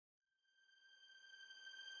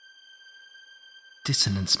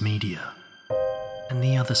Dissonance Media and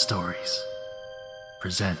the Other Stories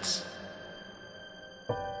presents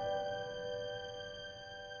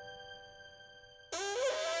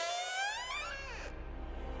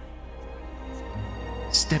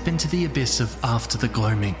Step into the abyss of After the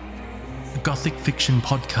Gloaming, a gothic fiction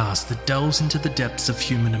podcast that delves into the depths of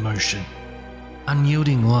human emotion.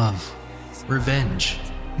 Unyielding love, revenge,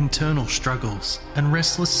 internal struggles, and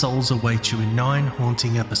restless souls await you in 9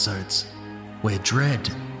 haunting episodes, where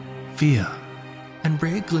dread, fear, and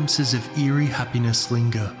rare glimpses of eerie happiness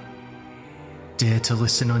linger. Dare to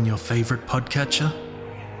listen on your favourite podcatcher?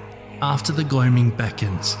 After the Gloaming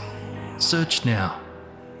beckons. Search now,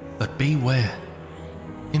 but beware.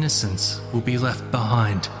 Innocence will be left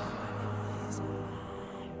behind.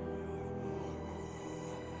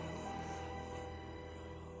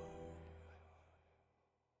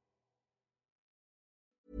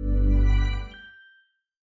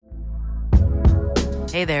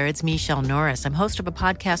 Hey there, it's Michelle Norris. I'm host of a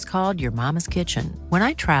podcast called Your Mama's Kitchen. When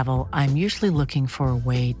I travel, I'm usually looking for a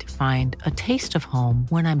way to find a taste of home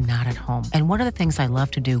when I'm not at home. And one of the things I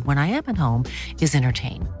love to do when I am at home is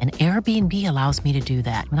entertain. And Airbnb allows me to do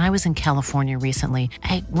that. When I was in California recently,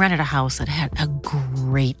 I rented a house that had a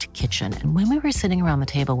great kitchen. And when we were sitting around the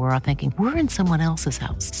table, we were all thinking, we're in someone else's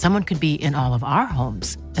house. Someone could be in all of our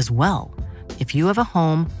homes as well. If you have a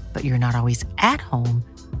home, but you're not always at home,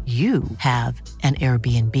 you have an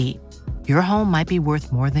Airbnb. Your home might be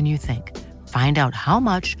worth more than you think. Find out how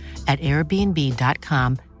much at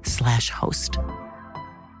airbnb.com/host.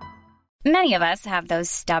 Many of us have those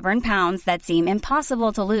stubborn pounds that seem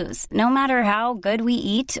impossible to lose, no matter how good we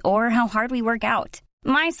eat or how hard we work out.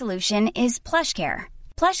 My solution is PlushCare.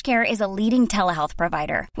 PlushCare is a leading telehealth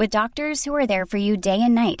provider with doctors who are there for you day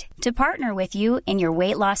and night to partner with you in your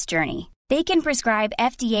weight loss journey. They can prescribe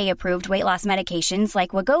FDA-approved weight loss medications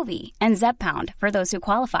like Wegovy and Zepbound for those who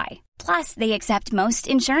qualify. Plus, they accept most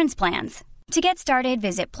insurance plans. To get started,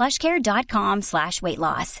 visit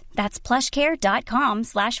plushcare.com/weightloss. That's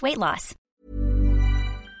plushcare.com/weightloss.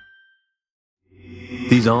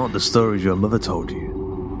 These aren't the stories your mother told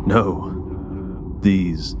you. No,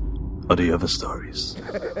 these are the other stories.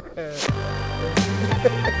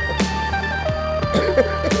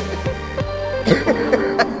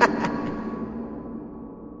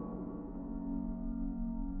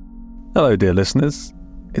 Hello, dear listeners.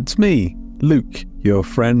 It's me, Luke, your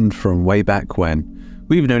friend from way back when.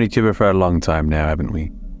 We've known each other for a long time now, haven't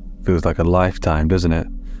we? Feels like a lifetime, doesn't it?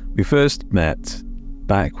 We first met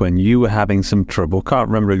back when you were having some trouble. Can't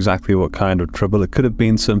remember exactly what kind of trouble. It could have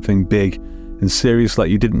been something big and serious, like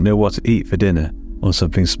you didn't know what to eat for dinner, or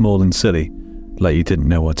something small and silly, like you didn't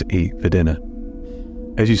know what to eat for dinner.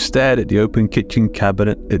 As you stared at the open kitchen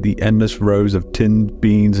cabinet, at the endless rows of tinned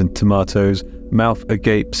beans and tomatoes, mouth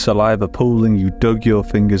agape, saliva pooling, you dug your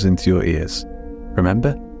fingers into your ears.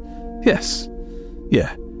 Remember? Yes.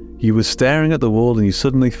 Yeah. You were staring at the wall and you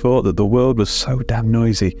suddenly thought that the world was so damn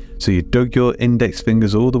noisy, so you dug your index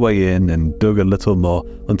fingers all the way in and dug a little more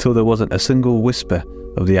until there wasn't a single whisper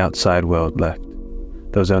of the outside world left.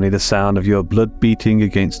 There was only the sound of your blood beating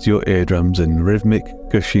against your eardrums and rhythmic,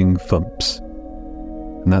 gushing thumps.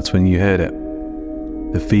 And that's when you heard it.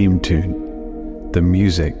 The theme tune, the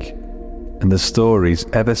music, and the stories,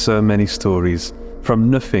 ever so many stories.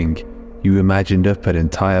 From nothing, you imagined up an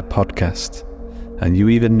entire podcast. And you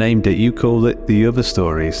even named it, you called it The Other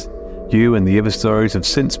Stories. You and The Other Stories have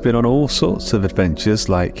since been on all sorts of adventures,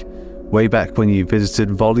 like way back when you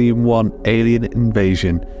visited Volume 1, Alien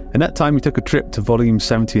Invasion, and that time you took a trip to Volume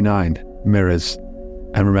 79, Mirrors.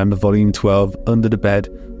 And remember Volume 12, Under the Bed,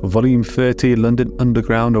 or Volume 30, London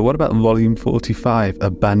Underground, or what about Volume 45,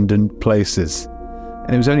 Abandoned Places?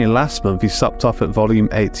 And it was only last month you stopped off at Volume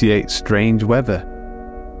 88, Strange Weather.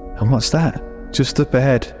 And what's that? Just up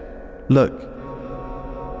ahead. Look.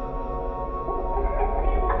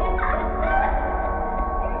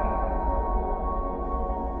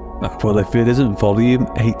 Well, if it isn't Volume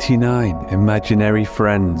 89, Imaginary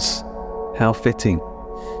Friends. How fitting.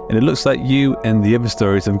 And it looks like you and The Other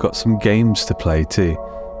Stories have got some games to play too.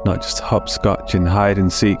 Not just hopscotch and hide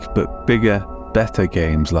and seek, but bigger, better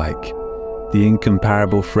games like The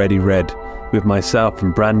Incomparable Freddy Red, with myself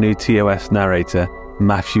and brand new TOS narrator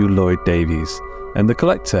Matthew Lloyd Davies, and The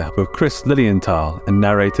Collector with Chris Lilienthal and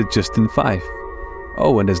narrator Justin Fife.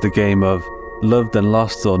 Oh, and there's the game of Loved and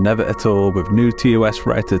Lost or Never at All with new TOS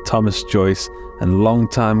writer Thomas Joyce and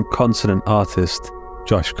longtime consonant artist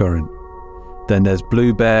Josh Curran. Then there's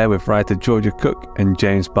Blue Bear with writer Georgia Cook and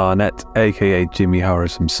James Barnett, aka Jimmy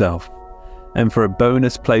Horrors himself. And for a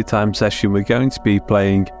bonus playtime session, we're going to be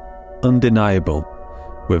playing Undeniable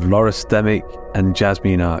with Laura Stemick and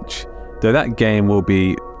Jasmine Arch, Though that game will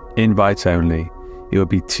be invite only, it will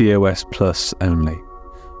be TOS Plus only.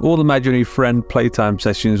 All Imaginary Friend playtime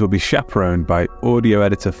sessions will be chaperoned by audio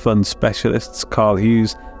editor fun specialists Carl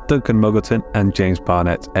Hughes, Duncan Muggleton and James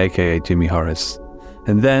Barnett, aka Jimmy Horace.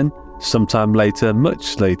 And then, sometime later,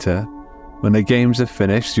 much later, when the games are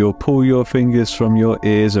finished, you'll pull your fingers from your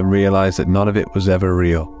ears and realise that none of it was ever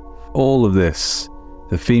real. All of this,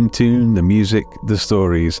 the theme tune, the music, the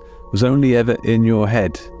stories, was only ever in your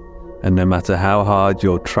head, and no matter how hard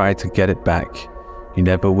you'll try to get it back, you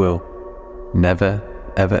never will. Never,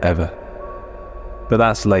 ever, ever. But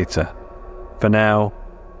that's later. For now,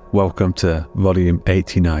 welcome to Volume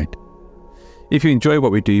 89. If you enjoy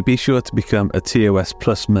what we do, be sure to become a TOS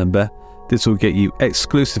Plus member. This will get you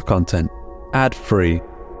exclusive content, ad-free,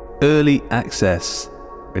 early access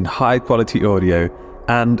in high-quality audio,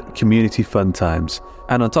 and community fun times.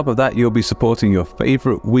 And on top of that, you'll be supporting your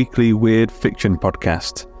favourite weekly weird fiction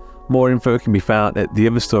podcast. More info can be found at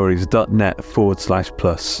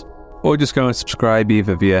theotherstories.net/plus. Or just go and subscribe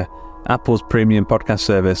either via Apple's premium podcast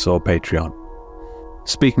service or Patreon.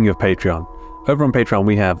 Speaking of Patreon, over on Patreon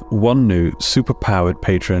we have one new super-powered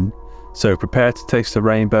patron. So prepare to taste the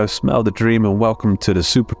rainbow, smell the dream, and welcome to the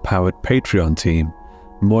super-powered Patreon team,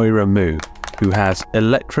 Moira Moo, who has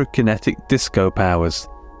electrokinetic disco powers,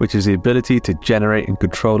 which is the ability to generate and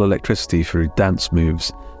control electricity through dance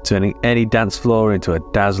moves, turning any dance floor into a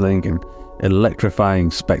dazzling and electrifying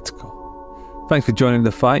spectacle. Thanks for joining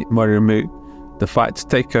the fight, Moira Moo, the fight to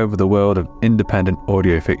take over the world of independent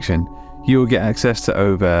audio fiction. You will get access to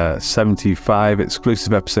over 75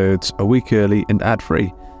 exclusive episodes a week early and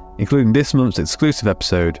ad-free, including this month's exclusive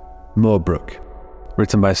episode, Moorbrook,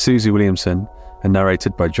 written by Susie Williamson and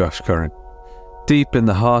narrated by Josh Curran. Deep in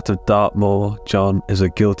the heart of Dartmoor, John is a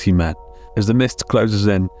guilty man. As the mist closes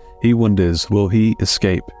in, he wonders, will he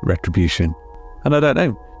escape retribution? And I don't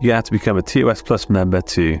know. You have to become a TOS Plus member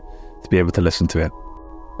to be able to listen to it.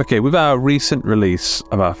 Okay, with our recent release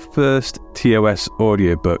of our first TOS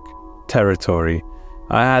audiobook, Territory,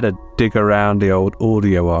 I had a dig around the old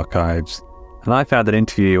audio archives, and I found an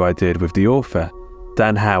interview I did with the author,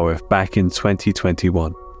 Dan Howarth, back in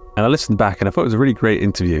 2021. And I listened back and I thought it was a really great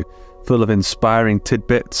interview, full of inspiring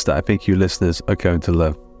tidbits that I think you listeners are going to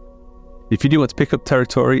love. If you do want to pick up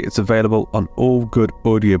Territory, it's available on all good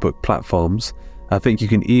audiobook platforms. I think you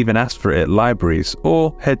can even ask for it at libraries,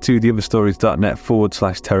 or head to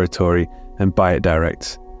theotherstories.net/territory and buy it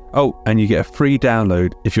direct. Oh, and you get a free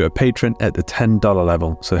download if you're a patron at the $10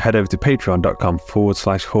 level, so head over to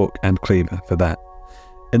patreon.com/Hawk and Cleaver for that.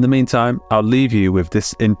 In the meantime, I'll leave you with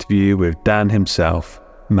this interview with Dan himself,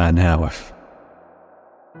 Man Howarth.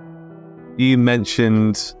 You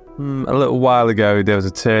mentioned a little while ago there was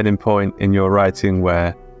a turning point in your writing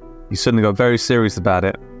where you suddenly got very serious about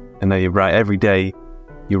it, and now you write every day.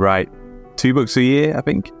 You write 2 books a year, I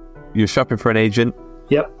think. You're shopping for an agent.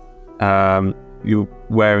 Yep. You're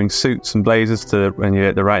wearing suits and blazers when you're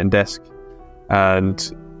at the writing desk,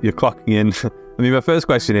 and you're clocking in. I mean, my first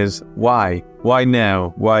question is, why? Why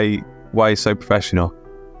now? Why so professional?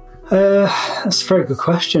 That's a very good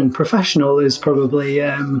question. Professional is probably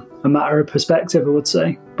a matter of perspective, I would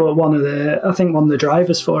say. But one of the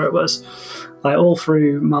drivers for it was, like, all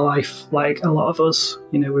through my life, like a lot of us,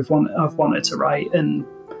 you know, I've wanted to write, and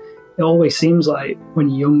it always seems like when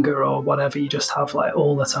you're younger or whatever, you just have like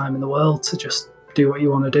all the time in the world to just do what you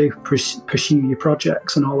want to do, pursue your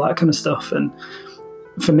projects and all that kind of stuff. And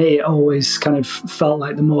for me, it always kind of felt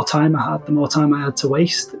like the more time I had, the more time I had to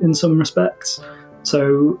waste in some respects.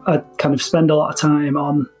 So I'd kind of spend a lot of time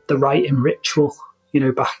on the writing ritual. You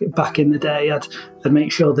know, back in the day, I'd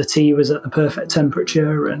make sure the tea was at the perfect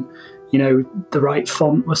temperature, and, you know, the right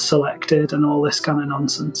font was selected, and all this kind of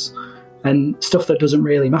nonsense and stuff that doesn't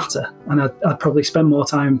really matter. And I'd probably spend more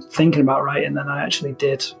time thinking about writing than I actually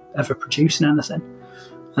did ever producing anything.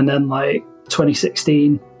 And then, like,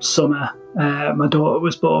 2016 summer, my daughter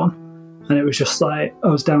was born. And it was just like, I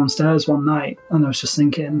was downstairs one night and I was just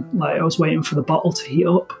thinking, like, I was waiting for the bottle to heat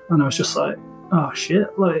up, and I was just like, oh shit,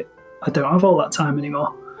 like, I don't have all that time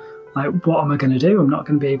anymore. Like, what am I going to do? I'm not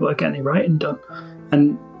going to be able to get any writing done.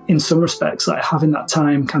 And in some respects, like, having that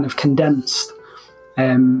time kind of condensed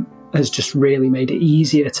has just really made it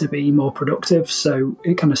easier to be more productive. So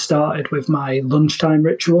it kind of started with my lunchtime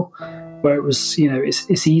ritual, where it was, you know,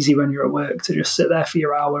 it's easy when you're at work to just sit there for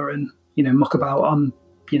your hour and, you know, muck about on,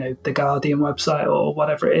 you know, the Guardian website or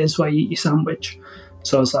whatever it is where you eat your sandwich.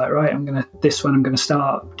 So I was like, right, I'm going to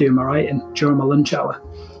start doing my writing during my lunch hour.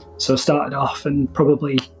 So I started off, and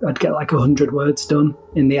probably I'd get like 100 words done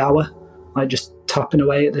in the hour, like just tapping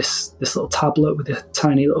away at this little tablet with a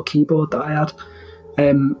tiny little keyboard that I had.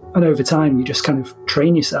 And over time, you just kind of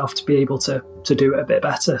train yourself to be able to do it a bit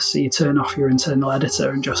better. So you turn off your internal editor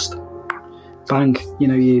and just bang,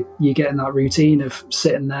 you get in that routine of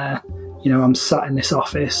sitting there. I'm sat in this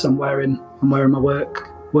office, I'm wearing my work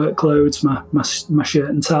clothes, my shirt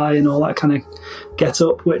and tie and all that kind of get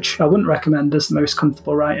up, which I wouldn't recommend as the most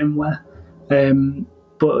comfortable writing wear.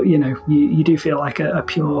 But you do feel like a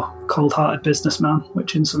pure, cold-hearted businessman,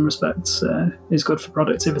 which in some respects is good for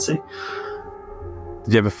productivity.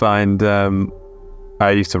 Did you ever find,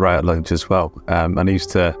 I used to write at lunch as well, and I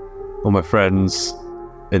used to, all my friends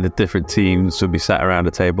in the different teams would be sat around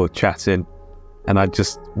a table chatting, and I'd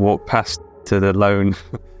just walk past to the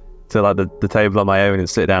the table on my own and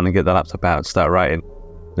sit down and get the laptop out and start writing.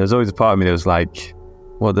 There's always a part of me that was like,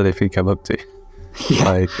 what do they think I'm up to?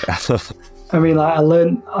 Yeah. I mean, I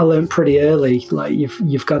learned pretty early, like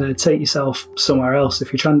you've got to take yourself somewhere else.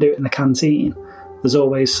 If you try and do it in the canteen, there's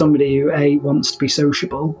always somebody who A, wants to be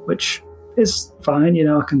sociable, which is fine,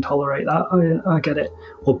 I can tolerate that, I get it.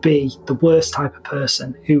 Or B, the worst type of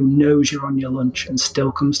person who knows you're on your lunch and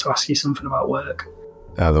still comes to ask you something about work.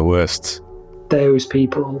 The worst. Those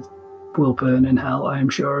people will burn in hell, I am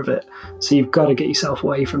sure of it. So you've got to get yourself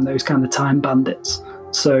away from those kind of time bandits.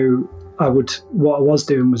 So what I was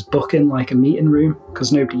doing was booking like a meeting room,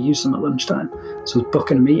 because nobody used them at lunchtime. So I was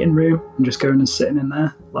booking a meeting room and just going and sitting in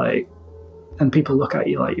there, and people look at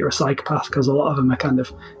you like you're a psychopath, because a lot of them are kind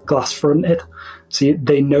of glass-fronted. So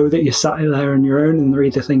they know that you're sat there on your own, and they're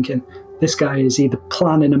either thinking, this guy is either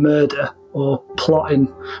planning a murder or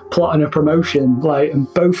plotting a promotion,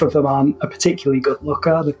 and both of them aren't a particularly good look,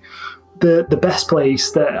 are they? The best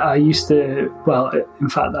place that I used to, in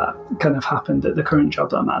fact, that kind of happened at the current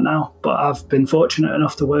job that I'm at now, but I've been fortunate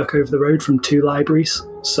enough to work over the road from 2 libraries,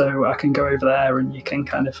 so I can go over there and you can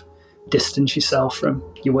kind of distance yourself from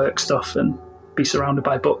your work stuff and be surrounded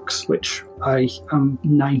by books, which I am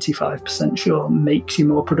 95% sure makes you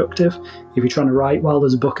more productive. If you're trying to write while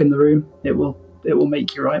there's a book in the room, it will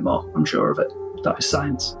make you write more, I'm sure of it. That is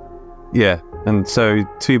science. Yeah, and so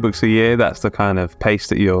 2 books a year, that's the kind of pace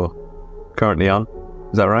that you're currently on,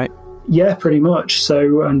 is that right? Yeah, pretty much.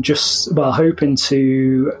 So I'm just hoping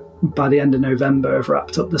to, by the end of November, have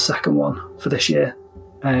wrapped up the second one for this year,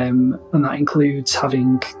 and that includes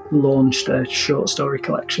having launched a short story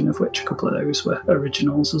collection, of which a couple of those were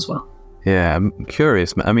originals as well. Yeah, I'm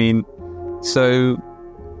curious. I mean, so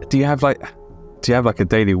do you have like a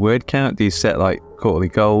daily word count? Do you set like quarterly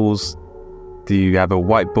goals? Do you have a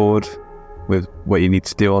whiteboard with what you need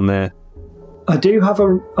to do on there? I do have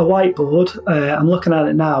a whiteboard. I'm looking at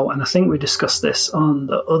it now, and I think we discussed this on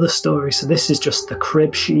the other story. So this is just the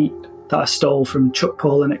crib sheet that I stole from Chuck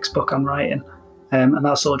Palahniuk's book on writing, and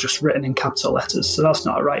that's all just written in capital letters. So that's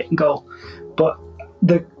not a writing goal, but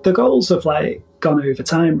the goals have gone over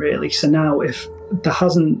time, really. So now, if there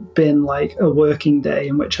hasn't been a working day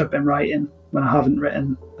in which I've been writing when I haven't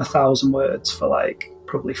written 1,000 words for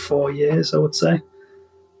probably 4 years, I would say.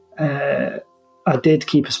 I did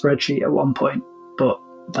keep a spreadsheet at one point, but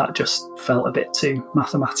that just felt a bit too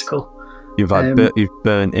mathematical. You've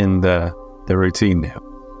burnt in the routine now.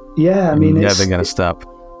 Yeah, I mean, it's never going to stop.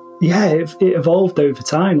 Yeah, it evolved over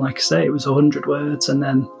time. Like I say, it was 100 words, and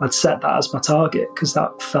then I'd set that as my target because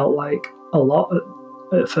that felt like a lot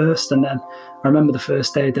at first. And then I remember the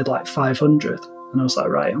first day I did 500, and I was like,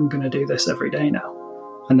 right, I'm going to do this every day now.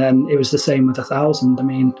 And then it was the same with 1,000. I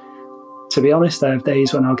mean, to be honest, I have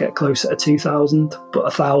days when I'll get closer to 2,000, but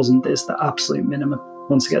 1,000 is the absolute minimum.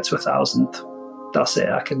 Once I get to 1,000, that's it.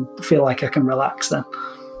 I can feel like I can relax then.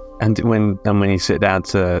 And when you sit down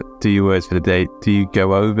to do your words for the day, do you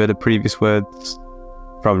go over the previous words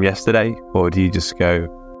from yesterday, or do you just go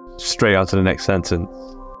straight on to the next sentence?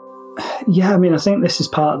 Yeah, I mean, I think this is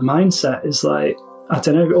part of the mindset. Is I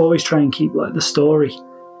don't know, always try and keep the story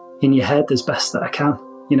in your head as best that I can.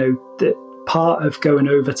 The part of going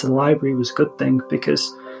over to the library was a good thing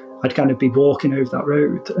because I'd kind of be walking over that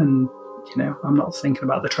road and, I'm not thinking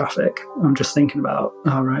about the traffic. I'm just thinking about,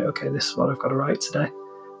 oh, right, okay, this is what I've got to write today.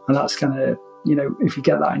 And that's kind of, if you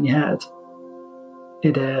get that in your head,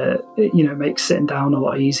 it makes sitting down a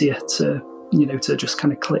lot easier to just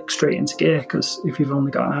kind of click straight into gear, because if you've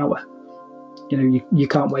only got an hour, you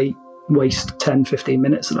can't waste 10, 15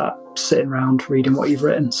 minutes of that sitting around reading what you've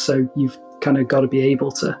written. So you've kind of got to be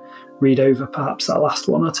able to read over perhaps that last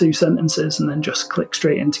 1 or 2 sentences and then just click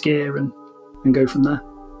straight into gear and go from there.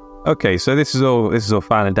 Okay, so this is all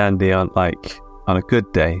fine and dandy on a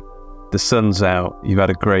good day. The sun's out, you've had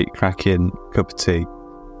a great cracking cup of tea,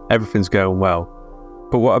 everything's going well.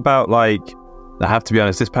 But what about I have to be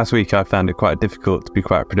honest, this past week I found it quite difficult to be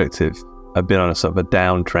quite productive. I've been on a sort of a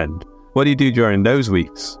downtrend What do you do during those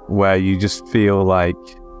weeks where you just feel like,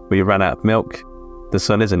 well, you ran out of milk, the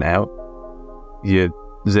sun isn't out, your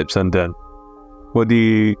zip's undone? What do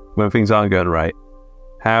you, when things aren't going right,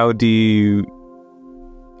 how do you,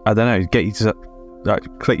 I don't know, get you to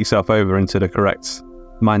click yourself over into the correct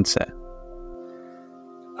mindset?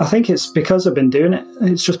 I think it's because I've been doing it.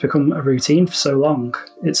 It's just become a routine for so long.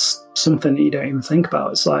 It's something that you don't even think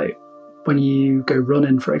about. It's like when you go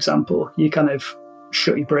running, for example, you kind of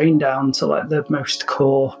shut your brain down to like the most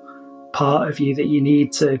core part of you that you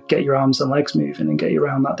need to get your arms and legs moving and get you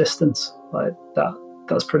around that distance. Like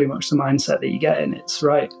that's pretty much the mindset that you get in. It's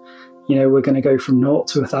right, you know, we're going to go from 0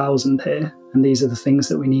 to 1,000 here, and these are the things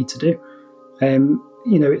that we need to do.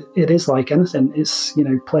 You know, it is like anything. It's, you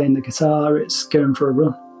know, playing the guitar, it's going for a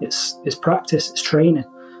run, it's practice, it's training.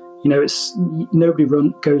 You know, it's nobody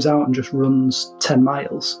goes out and just runs 10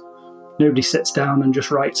 miles. Nobody sits down and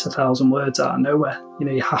just writes 1,000 words out of nowhere. You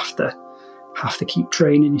know, you have to keep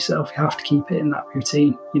training yourself. You have to keep it in that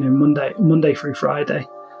routine. You know, Monday through Friday.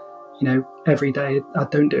 You know, every day. I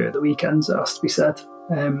don't do it at the weekends, it has to be said.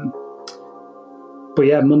 But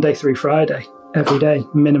yeah, Monday through Friday, every day,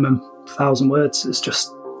 minimum 1,000 words. It's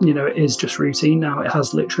just, you know, it is just routine now. It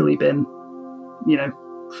has literally been, you know,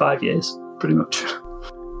 5 years, pretty much.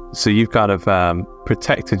 So you've kind of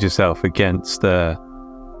protected yourself against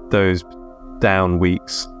those down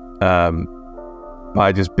weeks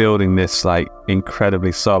by just building this like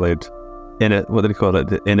incredibly solid inner, what do they call it,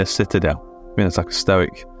 the inner citadel. I mean, it's like a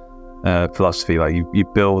Stoic philosophy. Like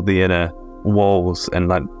you build the inner walls, and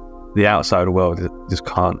like the outside world just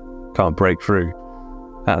can't break through.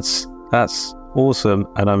 That's awesome,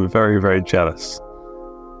 and I'm very, very jealous.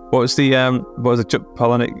 What was the Chuck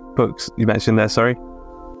Palahniuk books you mentioned there? Sorry.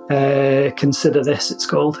 Consider This, it's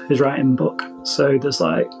called, his writing book. So there's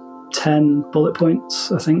like 10 bullet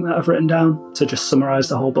points, I think, that I've written down to just summarise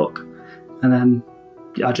the whole book. And then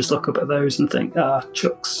I just look up at those and think,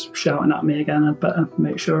 Chuck's shouting at me again, I'd better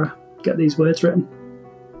make sure I get these words written.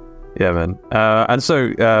 Yeah, man.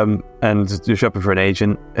 And you're shopping for an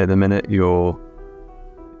agent at the minute, you're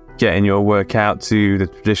getting your work out to the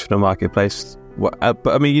traditional marketplace. But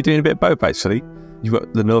I mean, you're doing a bit of both, actually. You've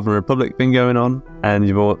got the Northern Republic thing going on, and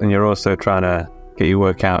you're also trying to get your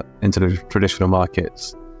work out into the traditional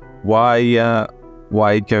markets. Why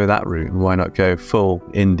go that route? Why not go full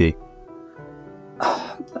indie?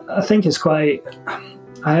 I think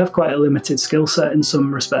I have quite a limited skill set in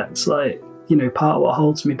some respects. Like, you know, part of what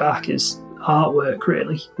holds me back is artwork,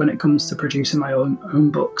 really, when it comes to producing my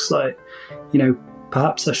own books. Like, you know,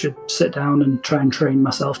 perhaps I should sit down and try and train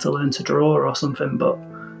myself to learn to draw or something, but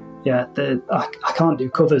yeah, I can't do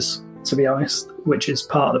covers, to be honest, which is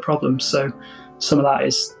part of the problem. So some of that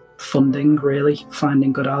is funding, really,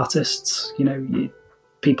 finding good artists. You know,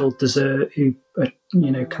 people who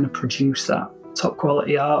you know, kind of produce that top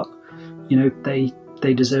quality art. You know,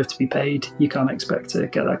 they deserve to be paid. You can't expect to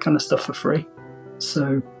get that kind of stuff for free.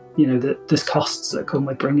 So, you know, there's costs that come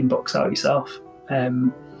with bringing books out yourself.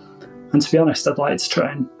 And to be honest, I'd like to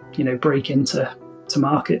try and, you know, break into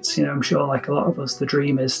markets. You know, I'm sure, like a lot of us, the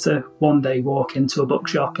dream is to one day walk into a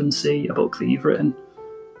bookshop and see a book that you've written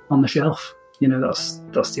on the shelf. You know, that's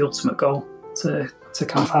the ultimate goal, to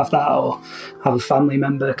kind of have that, or have a family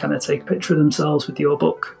member kind of take a picture of themselves with your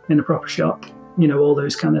book in a proper shop. You know, all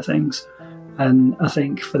those kind of things. And I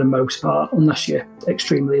think for the most part, unless you're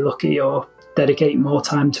extremely lucky or dedicate more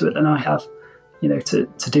time to it than I have, you know, to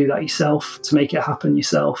do that yourself, to make it happen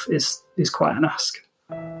yourself is quite an ask.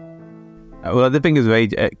 Well, the thing is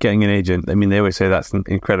with getting an agent, I mean, they always say that's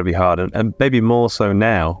incredibly hard, and maybe more so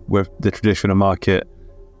now with the traditional market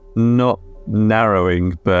not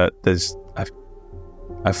narrowing, but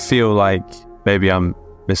I feel like maybe I'm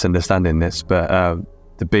misunderstanding this, but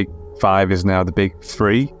the big 5 is now the big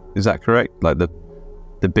 3. Is that correct? Like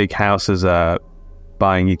the big houses are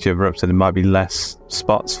buying each other up, so there might be less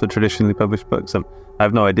spots for traditionally published books. I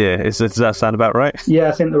have no idea. Does that sound about right? Yeah,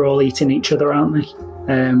 I think they're all eating each other, aren't they?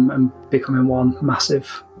 And becoming one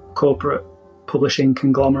massive corporate publishing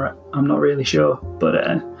conglomerate. I'm not really sure, but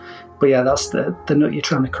yeah, that's the nut you're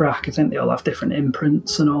trying to crack. I think they all have different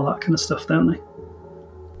imprints and all that kind of stuff, don't they?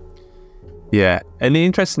 Yeah, and the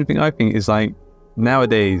interesting thing I think is, like,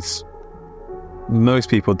 nowadays most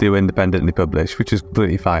people do independently publish, which is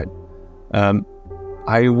completely fine.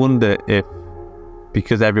 I wonder if,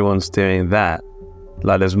 because everyone's doing that,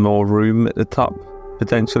 like, there's more room at the top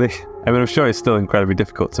potentially. I mean, I'm sure it's still incredibly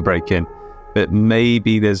difficult to break in, but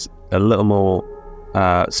maybe there's a little more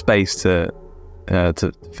space to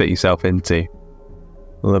fit yourself into.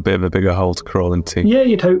 A little bit of a bigger hole to crawl into. Yeah,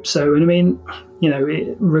 you'd hope so. And I mean,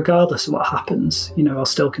 regardless of what happens, I'll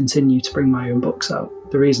still continue to bring my own books out.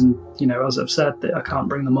 The reason, as I've said, that I can't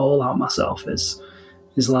bring them all out myself is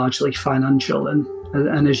largely financial.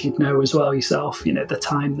 And as you'd know as well yourself, the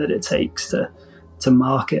time that it takes to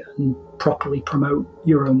market and properly promote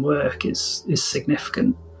your own work is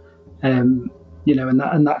significant. And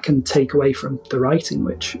that can take away from the writing,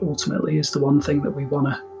 which ultimately is the one thing that we want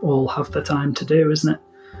to all have the time to do, isn't it?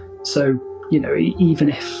 So, even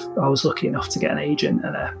if I was lucky enough to get an agent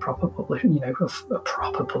and a proper publishing, a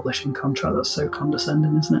proper publishing contract, that's so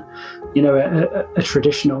condescending, isn't it? A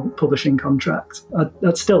traditional publishing contract,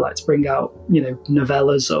 I'd still like to bring out,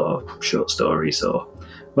 novellas or short stories or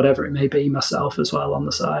whatever it may be myself as well on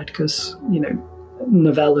the side, because,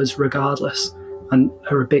 novellas regardless and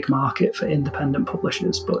are a big market for independent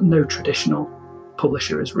publishers, but no traditional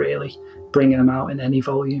publisher is really bringing them out in any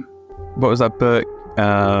volume. What was that book?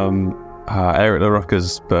 Eric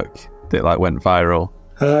LaRocca's book that went viral.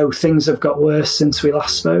 Oh, Things Have Got Worse Since We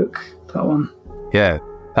Last Spoke. That one. Yeah,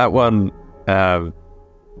 that one. I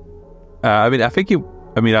think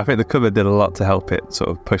the cover did a lot to help it sort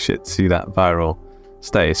of push it to that viral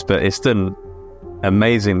status, but it's done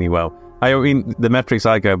amazingly well. I mean, the metrics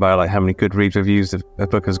I go by are how many good read reviews a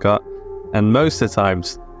book has got, and most of the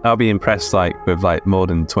times I'll be impressed with more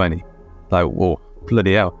than 20. Whoa,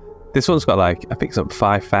 bloody hell. This one's got I think it's up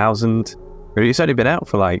 5,000. It's only been out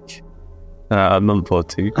for a month or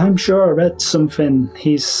two. I'm sure I read something.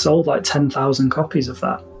 He's sold 10,000 copies of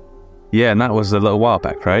that. Yeah, and that was a little while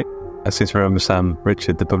back, right? I seem to remember Sam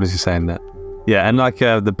Richard, the publisher, saying that. Yeah, and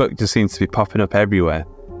the book just seems to be popping up everywhere.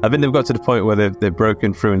 I think they've got to the point where they've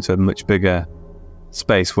broken through into a much bigger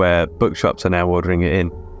space where bookshops are now ordering it in.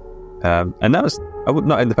 And that was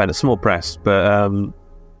not independent, small press, but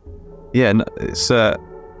it's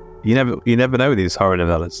you never know with these horror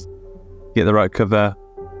novellas. Get the right cover,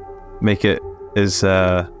 make it as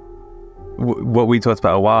what we talked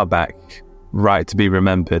about a while back, right to be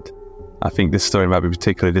remembered. I think this story might be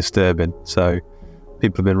particularly disturbing, so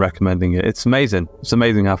people have been recommending it. It's amazing. It's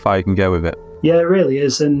amazing how far you can go with it. Yeah, it really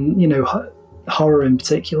is. And, horror in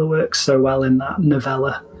particular works so well in that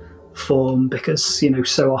novella form because,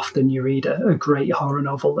 so often you read a great horror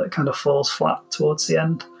novel that kind of falls flat towards the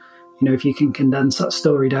end. If you can condense that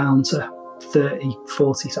story down to 30,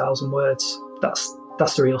 40,000 words, that's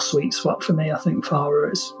the real sweet spot for me, I think, for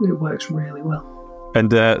horror. It works really well.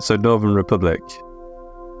 And so Northern Republic.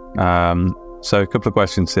 So a couple of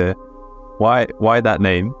questions here. Why that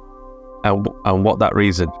name and what that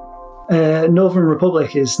reason? Northern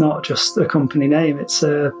Republic is not just a company name, it's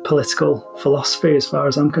a political philosophy as far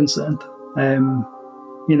as I'm concerned.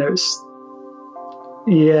 This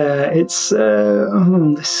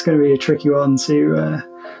is going to be a tricky one to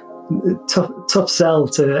tough sell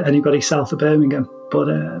to anybody south of Birmingham. But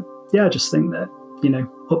I just think that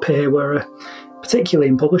up here we're particularly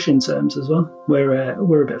in publishing terms as well,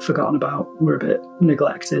 we're a bit forgotten about, we're a bit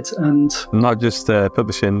neglected, and not just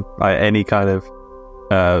publishing, any kind of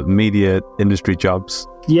media industry jobs.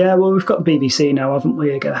 Yeah, well, we've got the BBC now, haven't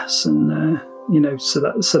we? I guess, and so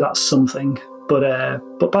that's something.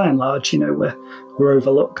 But by and large, we're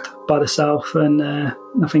overlooked by the South, and I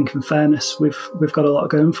think, in fairness, we've got a lot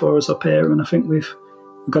going for us up here, and I think we've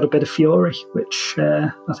got a bit of fury, which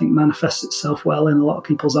I think manifests itself well in a lot of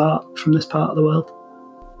people's art from this part of the world.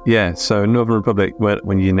 Yeah, so Northern Republic,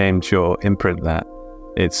 when you named your imprint that,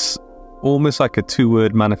 it's almost like a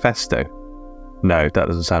 2-word manifesto. No, that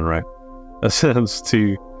doesn't sound right. That sounds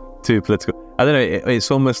too political. I don't know. It's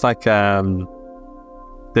almost like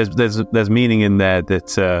there's meaning in there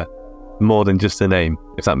that more than just a name,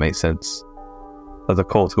 if that makes sense. As a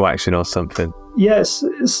call to action or something. Yes,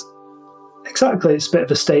 it's exactly. It's a bit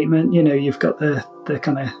of a statement. You've got the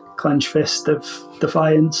kind of clenched fist of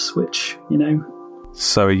defiance, which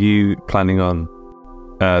So are you planning on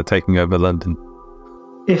taking over London?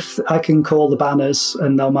 If I can call the banners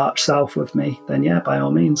and they'll march south with me, then yeah, by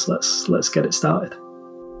all means, let's get it started.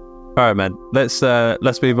 All right, man. Let's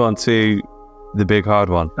move on to the big hard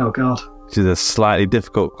one. Oh God. Which is a slightly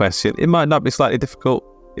difficult question. It might not be slightly difficult.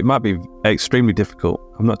 It might be extremely difficult.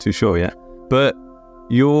 I'm not too sure yet. But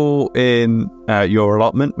you're in your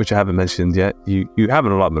allotment, which I haven't mentioned yet. You have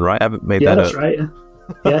an allotment, right? I haven't made that up. Yeah, that's right.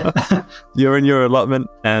 Yeah. You're in your allotment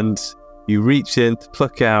and you reach in to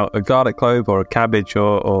pluck out a garlic clove or a cabbage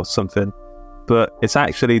or something, but it's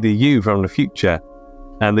actually the you from the future.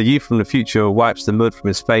 And the you from the future wipes the mud from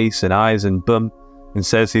his face and eyes and bum and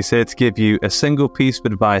says he's here to give you a single piece of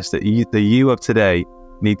advice that the you of today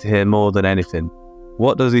need to hear more than anything.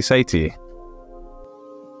 What does he say to you?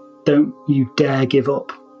 Don't you dare give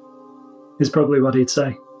up. is probably what he'd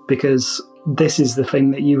say, because this is the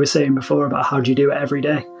thing that you were saying before about how do you do it every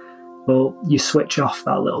day. Well, you switch off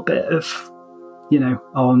that little bit of,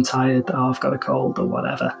 oh, I'm tired, oh, I've got a cold or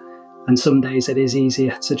whatever. And some days it is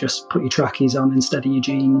easier to just put your trackies on instead of your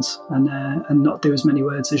jeans and not do as many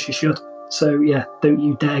words as you should. So yeah, don't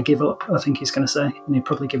you dare give up, I think he's going to say. And he'd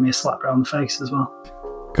probably give me a slap around the face as well.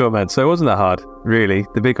 Cool, man. So it wasn't that hard, really.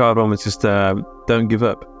 The big hard one was just don't give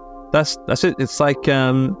up. That's it. It's like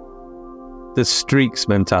the streaks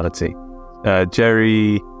mentality.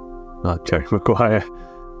 Jerry Maguire.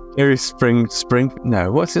 Jerry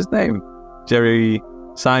what's his name? Jerry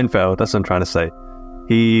Seinfeld, that's what I'm trying to say.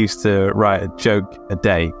 He used to write a joke a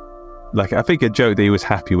day. Like, I think a joke that he was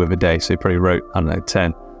happy with a day, so he probably wrote,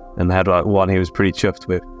 10, and had like one he was pretty chuffed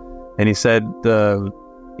with. And he said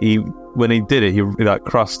when he did it, he like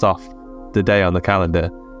crossed off the day on the calendar,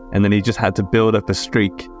 and then he just had to build up a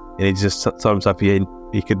streak, and he just told himself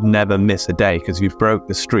he could never miss a day, because if you broke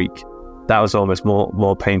the streak, that was almost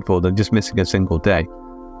more painful than just missing a single day.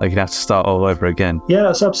 Like, you'd have to start all over again. Yeah,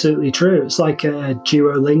 that's absolutely true. It's like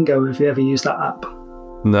Duolingo, if you ever use that app.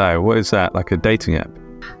 No, what is that? Like a dating app?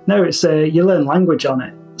 No, it's you learn language on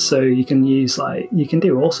it. So you can use you can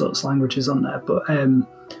do all sorts of languages on there, but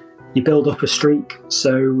you build up a streak.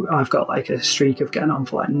 So I've got like a streak of getting on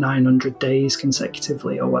for like 900 days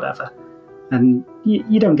consecutively or whatever. And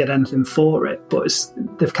you don't get anything for it, but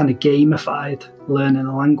they've kind of gamified learning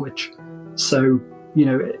a language. So,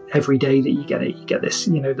 every day that you get it, you get this,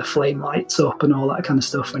 the flame lights up and all that kind of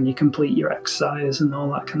stuff when you complete your exercise and all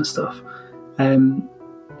that kind of stuff.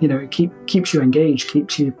 It keeps you engaged,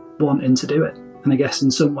 keeps you wanting to do it. And I guess in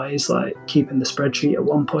some ways, like keeping the spreadsheet at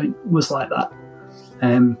one point was like that.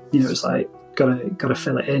 It's like, gotta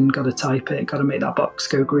fill it in, gotta type it, gotta make that box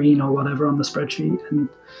go green or whatever on the spreadsheet. And,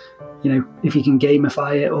 if you can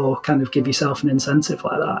gamify it or kind of give yourself an incentive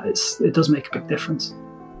like that, it does make a big difference.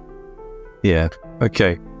 Yeah.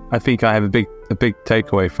 Okay. I think I have a big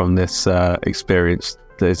takeaway from this experience,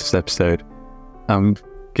 this episode. I'm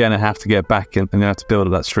gonna have to get back and have to build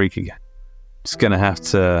up that streak again. Just gonna have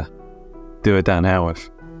to do it Dan Howarth.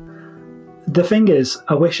 The thing is,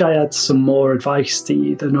 I wish I had some more advice to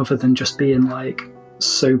you other than just being like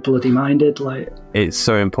so bloody minded. Like, it's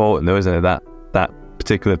so important though, isn't it? That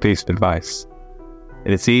particular piece of advice.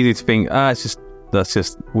 And it's easy to think, that's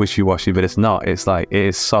just wishy-washy, but it's not. It's like, it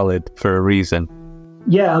is solid for a reason.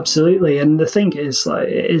 Yeah, absolutely. And the thing is, like,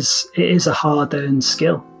 it is a hard-earned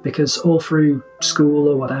skill, because all through school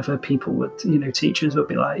or whatever, people would, teachers would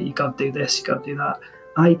be like, you got to do this, you got to do that.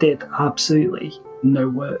 I did absolutely no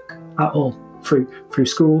work at all through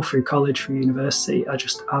school, through college, through university. I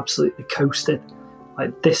just absolutely coasted.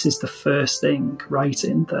 Like, this is the first thing,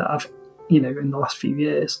 writing, that I've, in the last few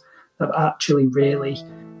years, I've actually really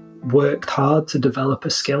worked hard to develop a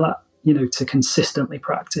skill at, to consistently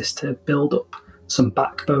practice, to build up some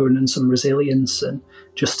backbone and some resilience, and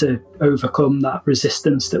just to overcome that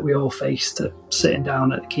resistance that we all face to sitting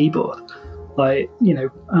down at the keyboard. Like,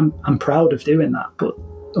 I'm proud of doing that, but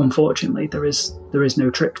unfortunately there is no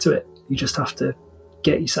trick to it. You just have to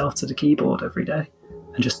get yourself to the keyboard every day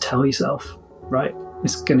and just tell yourself, right,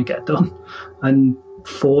 it's going to get done, and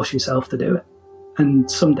force yourself to do it. And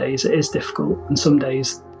some days it is difficult, and some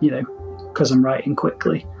days, because I'm writing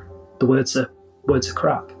quickly, the words are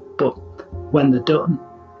crap. But when they're done,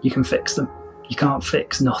 you can fix them. You can't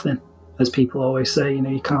fix nothing, as people always say.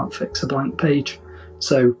 You can't fix a blank page.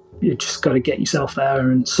 So you just got to get yourself there.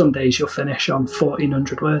 And some days you'll finish on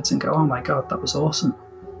 1,400 words and go, oh my God, that was awesome.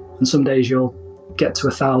 And some days you'll get to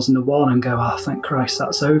 1,001 and go, oh, thank Christ,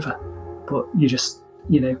 that's over. But you just,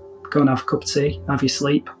 go and have a cup of tea, have your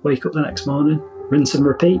sleep, wake up the next morning, rinse and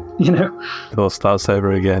repeat, It all starts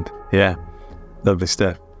over again. Yeah. Lovely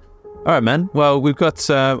stuff. All right, man. Well, we've got...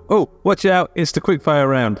 watch out. It's the quickfire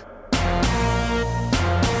round.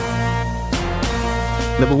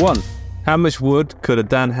 Number 1. How much wood could a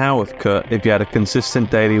Dan Howarth cut if you had a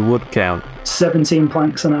consistent daily wood count? 17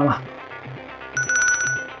 planks an hour.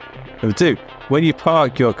 Number 2. When you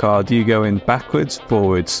park your car, do you go in backwards,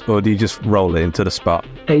 forwards, or do you just roll it into the spot?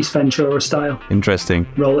 Ace Ventura style. Interesting.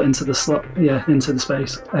 Roll it into the slot, into the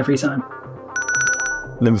space every time.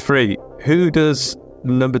 Number 3. Who does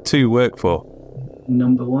number 2 work for?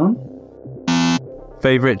 Number 1.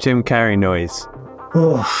 Favourite Jim Carrey noise?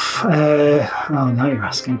 Now you're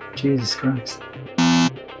asking. Jesus Christ.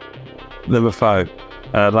 Number 5.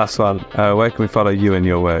 Last one. Where can we follow you and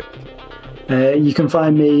your work? You can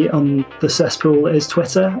find me on the cesspool is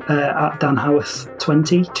Twitter at Dan Howarth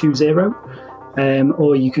 2020,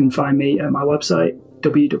 or you can find me at my website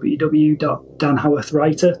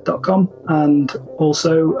www.danhowarthwriter.com. And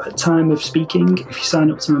also, at time of speaking, if you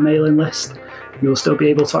sign up to my mailing list, you'll still be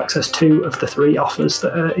able to access 2 of the 3 offers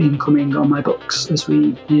that are incoming on my books as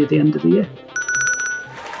we near the end of the year.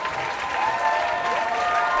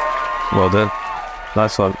 Well done.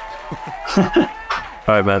 Nice one. All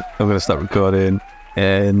right, man. I'm going to start recording.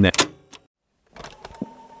 And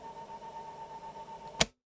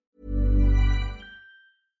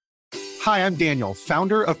Hi, I'm Daniel,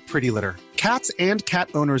 founder of Pretty Litter. Cats and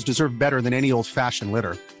cat owners deserve better than any old-fashioned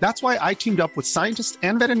litter. That's why I teamed up with scientists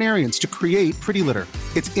and veterinarians to create Pretty Litter.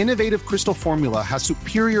 Its innovative crystal formula has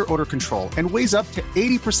superior odor control and weighs up to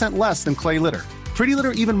 80% less than clay litter. Pretty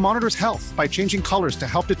Litter even monitors health by changing colors to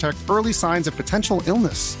help detect early signs of potential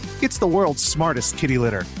illness. It's the world's smartest kitty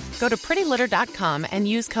litter. Go to prettylitter.com and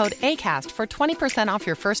use code ACAST for 20% off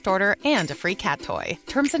your first order and a free cat toy.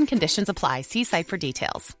 Terms and conditions apply. See site for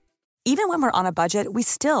details. Even when we're on a budget, we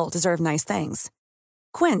still deserve nice things.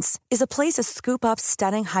 Quince is a place to scoop up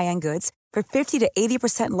stunning high-end goods for 50 to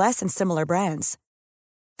 80% less than similar brands.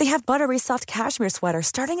 They have buttery soft cashmere sweaters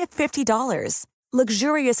starting at $50,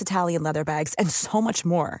 luxurious Italian leather bags, and so much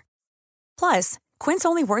more. Plus, Quince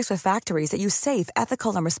only works with factories that use safe,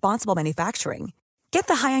 ethical, and responsible manufacturing. Get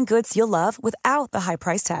the high-end goods you'll love without the high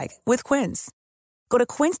price tag with Quince. Go to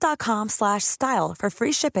quince.com/style for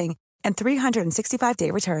free shipping and 365-day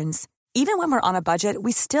returns. Even when we're on a budget,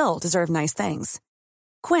 we still deserve nice things.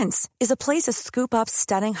 Quince is a place to scoop up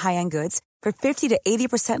stunning high-end goods for 50 to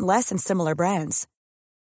 80% less than similar brands.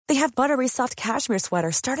 They have buttery soft cashmere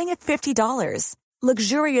sweaters starting at $50,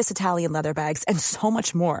 luxurious Italian leather bags, and so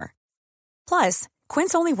much more. Plus,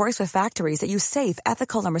 Quince only works with factories that use safe,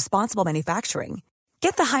 ethical, and responsible manufacturing.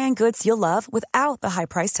 Get the high-end goods you'll love without the high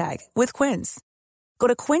price tag with Quince. Go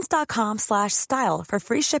to quince.com/style for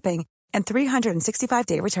free shipping and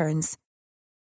 365-day returns.